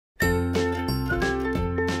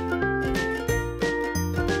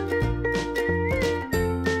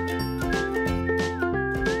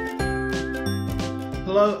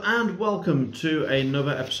Hello and welcome to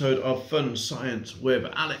another episode of Fun Science with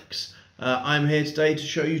Alex. I'm here today to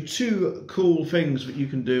show you two cool things that you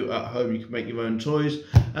can do at home. You can make your own toys.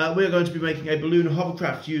 We're going to be making a balloon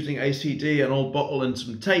hovercraft using a CD, an old bottle and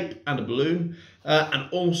some tape and a balloon. And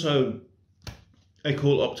also a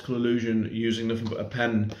cool optical illusion using nothing but a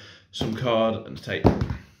pen, some card and tape.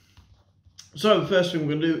 So the first thing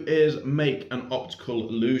we're going to do is make an optical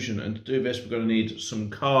illusion, and to do this we're going to need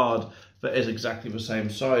some card that is exactly the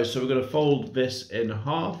same size. So we're going to fold this in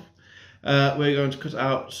half. We're going to cut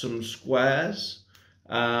out some squares.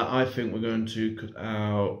 I think we're going to cut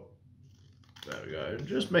out, there we go,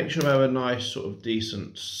 just make sure they have a nice sort of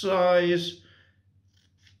decent size.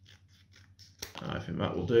 I think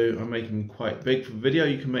that will do. I'm making them quite big for the video.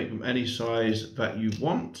 You can make them any size that you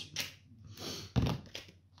want.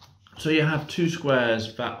 So you have two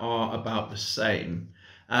squares that are about the same.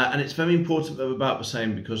 And it's very important that they're about the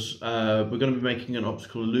same because we're going to be making an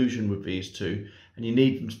optical illusion with these two, and you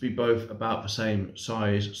need them to be both about the same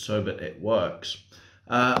size so that it works.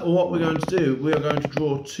 What we're going to do, we are going to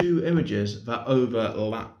draw two images that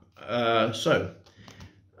overlap.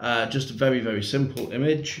 Just a very, very simple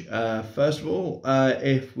image. First of all,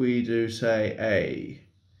 if we do, say, a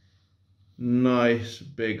nice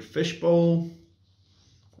big fishbowl,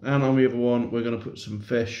 and on the other one, we're going to put some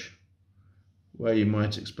fish where you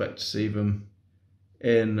might expect to see them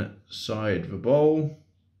inside the bowl.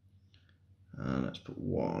 And let's put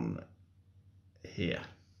one here,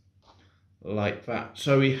 like that.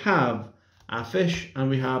 So we have our fish and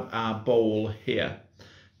we have our bowl here.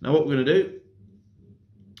 Now what we're going to do,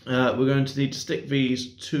 we're going to need to stick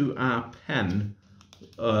these to our pen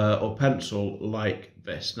or pencil like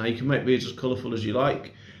this. Now you can make these as colourful as you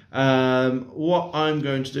like. What I'm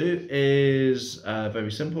going to do is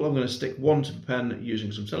very simple. I'm going to stick one to the pen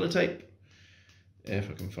using some sellotape, if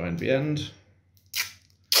I can find the end.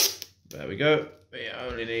 There we go. We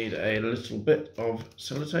only need a little bit of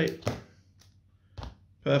sellotape.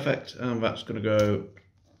 Perfect, and that's going to go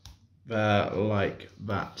there like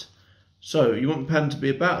that. So you want the pen to be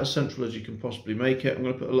about as central as you can possibly make it. I'm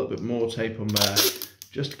going to put a little bit more tape on there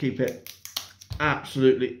just to keep it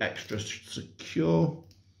absolutely extra secure.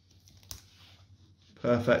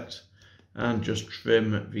 Perfect, and just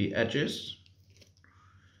trim the edges.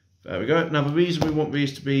 There we go. Now the reason we want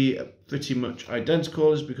these to be pretty much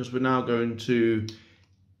identical is because we're now going to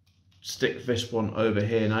stick this one over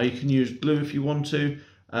here. Now you can use glue if you want to,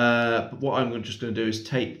 but what I'm just going to do is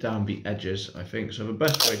tape down the edges, I think. So the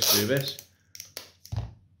best way to do this,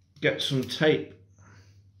 get some tape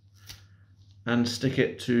and stick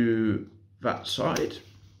it to that side.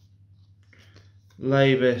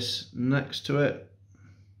 Lay this next to it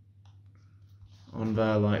on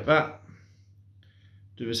there like that.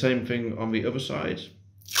 Do the same thing on the other side.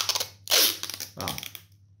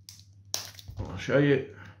 I'll show you.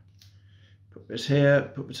 Put this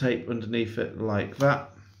here, put the tape underneath it like that.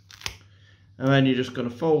 And then you're just going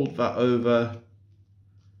to fold that over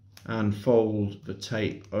and fold the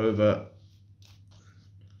tape over.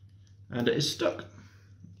 And it is stuck.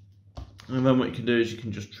 And then what you can do is you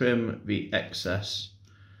can just trim the excess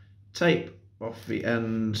tape off the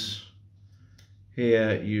ends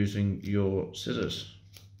here using your scissors.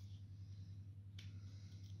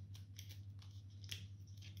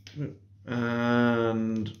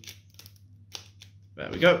 And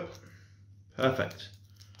there we go. Perfect.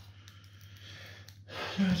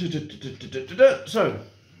 So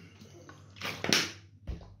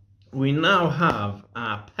we now have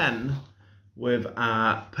our pen with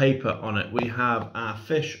our paper on it. We have our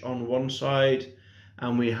fish on one side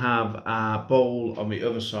and we have our bowl on the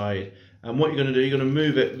other side. And what you're going to do, you're going to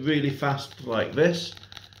move it really fast like this.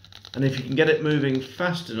 And if you can get it moving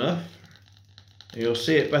fast enough, you'll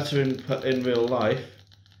see it better in real life.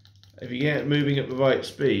 If you get it moving at the right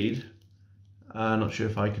speed, I'm not sure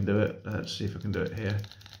if I can do it. Let's see if I can do it here.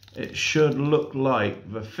 It should look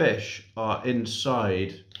like the fish are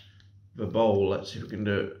inside the bowl. Let's see if we can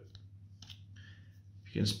do it.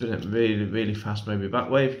 If you can spin it really, really fast, maybe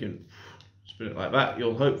that way. If you can spin it like that,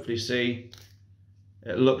 you'll hopefully see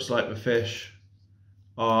it looks like the fish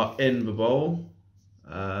are in the bowl.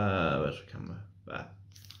 Where's the camera? There.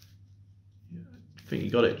 I think you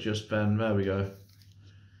got it just then. There we go. In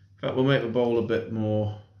fact, we'll make the bowl a bit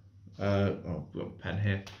more. Oh, we've got a pen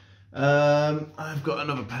here. I've got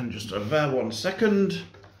another pen just over there. 1 second.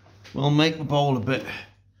 We'll make the bowl a bit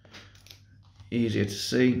easier to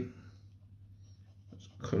see. Let's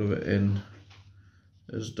colour it in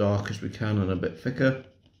as dark as we can and a bit thicker.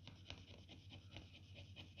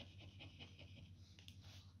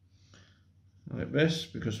 Like this,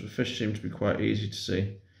 because the fish seem to be quite easy to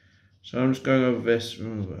see. So I'm just going over this.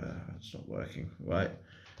 It's not working. Right.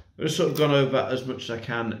 I've just sort of gone over that as much as I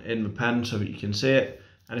can in the pen so that you can see it.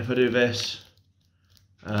 And if I do this,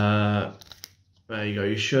 there you go.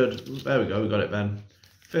 You should. There we go. We got it then.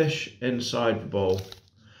 Fish inside the bowl.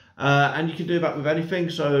 And you can do that with anything.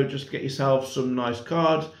 So just get yourself some nice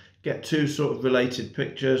cards. Get two sort of related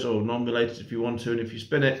pictures or non-related if you want to. And if you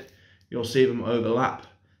spin it, you'll see them overlap.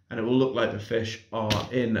 And it will look like the fish are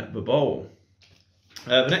in the bowl.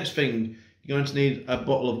 The next thing, you're going to need a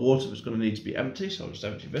bottle of water that's going to need to be empty. So I'll just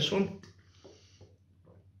empty this one.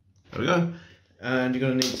 There we go. And you're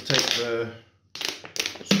going to need to take the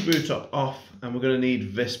screw top off, and we're going to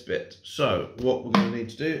need this bit. So what we're going to need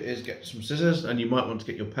to do is get some scissors, and you might want to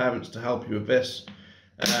get your parents to help you with this.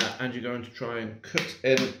 And you're going to try and cut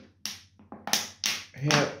in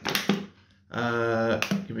here.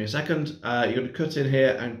 Give me a second. You're going to cut in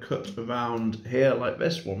here and cut around here like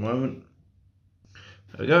this. One moment.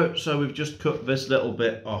 There we go. So we've just cut this little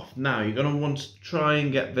bit off. Now you're going to want to try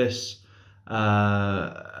and get this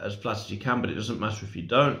as flat as you can, but it doesn't matter if you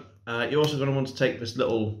don't. You're also going to want to take this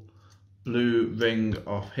little blue ring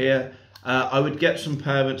off here. I would get some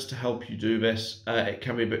parents to help you do this. It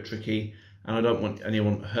can be a bit tricky, and I don't want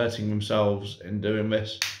anyone hurting themselves in doing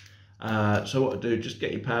this. So what I do, just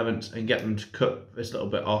get your parents and get them to cut this little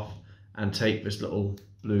bit off and take this little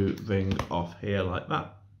blue ring off here like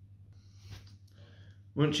that.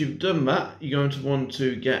 Once you've done that, you're going to want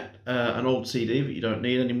to get an old CD that you don't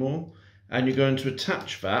need anymore, and you're going to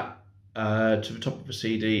attach that to the top of the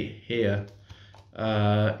CD here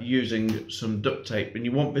using some duct tape. And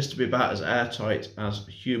you want this to be about as airtight as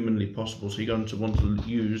humanly possible, so you're going to want to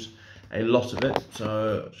use a lot of it.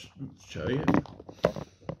 So I'll just show you.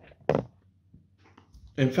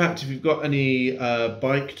 In fact, if you've got any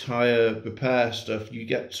bike tyre repair stuff, you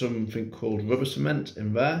get something called rubber cement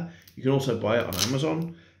in there. You can also buy it on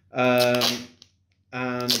Amazon.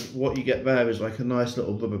 And what you get there is like a nice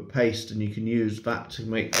little rubber paste, and you can use that to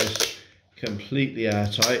make this completely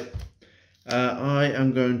airtight. I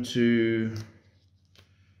am going to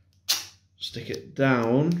stick it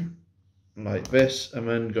down like this and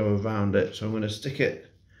then go around it. So I'm going to stick it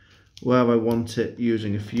where I want it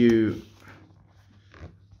using a few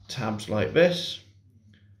tabs like this,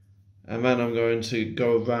 and then I'm going to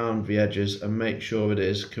go around the edges and make sure it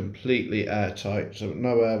is completely airtight, so that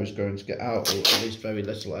no air is going to get out, or at least very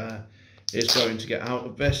little air is going to get out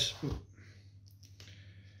of this.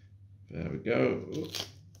 There we go.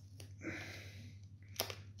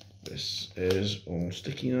 This is all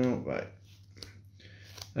sticky now. Right.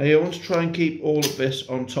 Now you want to try and keep all of this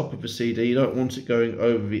on top of the CD. You don't want it going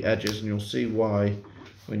over the edges, and you'll see why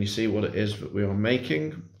when you see what it is that we are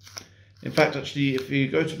making. In fact, actually, if you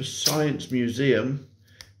go to the Science Museum,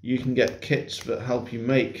 you can get kits that help you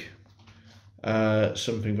make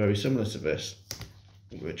something very similar to this,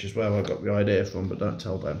 which is where I got the idea from, but don't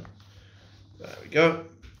tell them. There we go.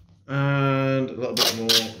 And a little bit more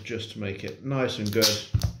just to make it nice and good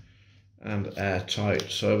and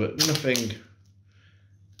airtight, so that nothing,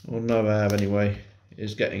 or no air anyway,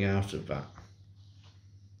 is getting out of that.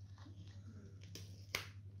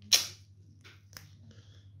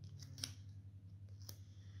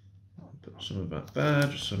 Put some of that there,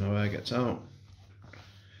 just so no air gets out.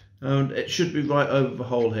 And it should be right over the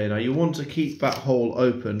hole here. Now you want to keep that hole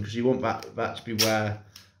open, because you want that to be where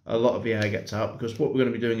a lot of the air gets out, because what we're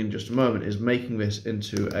going to be doing in just a moment is making this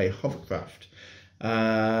into a hovercraft.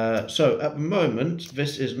 So at the moment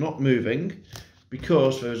this is not moving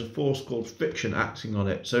because there is a force called friction acting on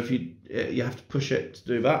it. So if you have to push it to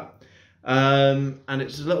do that, and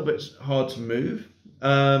it's a little bit hard to move,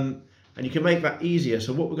 and you can make that easier.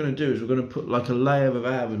 So what we're going to do is we're going to put like a layer of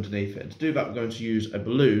air underneath it. And to do that, we're going to use a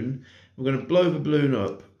balloon. We're going to blow the balloon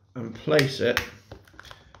up and place it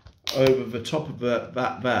over the top of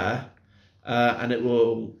that there, and it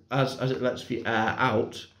will, as it lets the air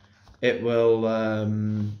out, it will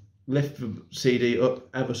lift the CD up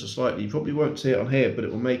ever so slightly. You probably won't see it on here, but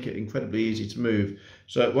it will make it incredibly easy to move.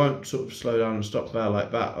 So it won't sort of slow down and stop there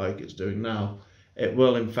like that, like it's doing now. It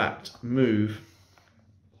will in fact move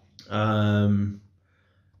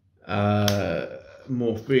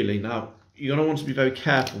more freely. Now you're going to want to be very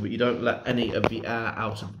careful that you don't let any of the air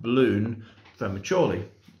out of the balloon prematurely.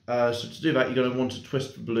 So to do that, you're going to want to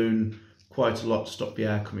twist the balloon quite a lot to stop the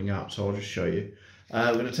air coming out. So I'll just show you.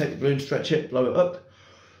 We're going to take the balloon, stretch it, blow it up.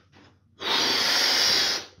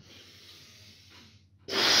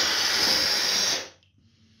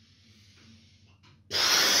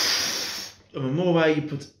 And the more air you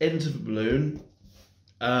put into the balloon,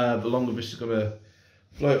 the longer this is going to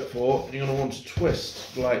float for. And you're going to want to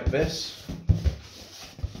twist like this.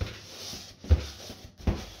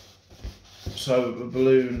 so the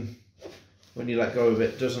balloon, when you let go of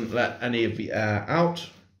it, doesn't let any of the air out.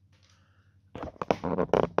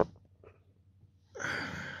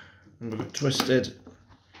 And with it twisted,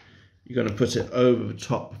 you're going to put it over the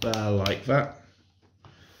top there like that.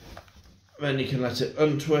 Then you can let it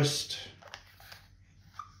untwist.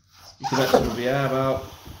 You can let some of the air out,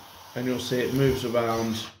 and you'll see it moves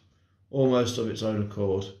around almost of its own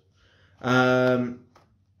accord.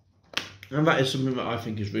 And that is something that I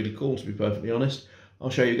think is really cool, to be perfectly honest. I'll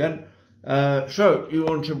show you again. So you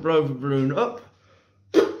want to blow the balloon up.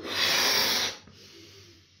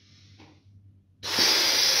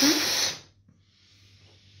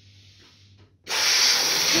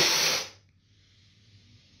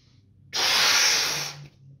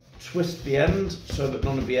 Twist the end so that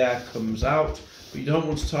none of the air comes out, but you don't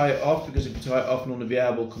want to tie it off, because if you tie it off, none of the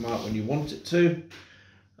air will come out when you want it to.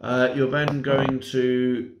 You're then going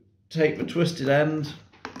to take the twisted end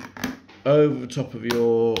over the top of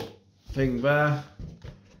your thing there,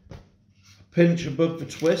 pinch above the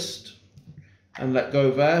twist and let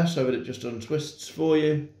go there so that it just untwists for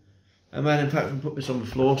you. And then in fact we'll put this on the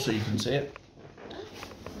floor so you can see it.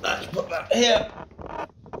 Let's put that here.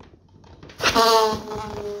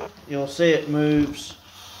 You'll see it moves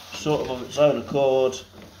sort of its own accord.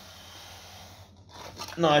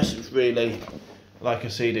 Nice, it's really like a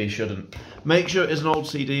CD shouldn't. Make sure it is an old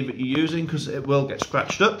CD that you're using, because it will get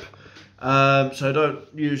scratched up. So don't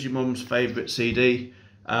use your mum's favourite CD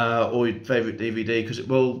or your favourite DVD, because it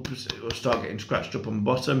will start getting scratched up on the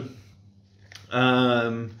bottom.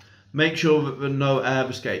 Make sure that there are no air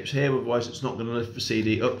escapes here, otherwise it's not going to lift the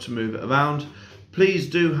CD up to move it around. Please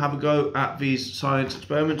do have a go at these science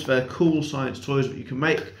experiments. They're cool science toys that you can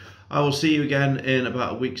make. I will see you again in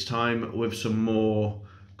about a week's time with some more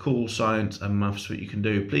cool science and maths that you can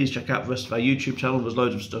do. Please check out the rest of our YouTube channel. There's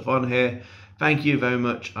loads of stuff on here. Thank you very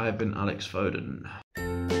much. I've been Alex Foden.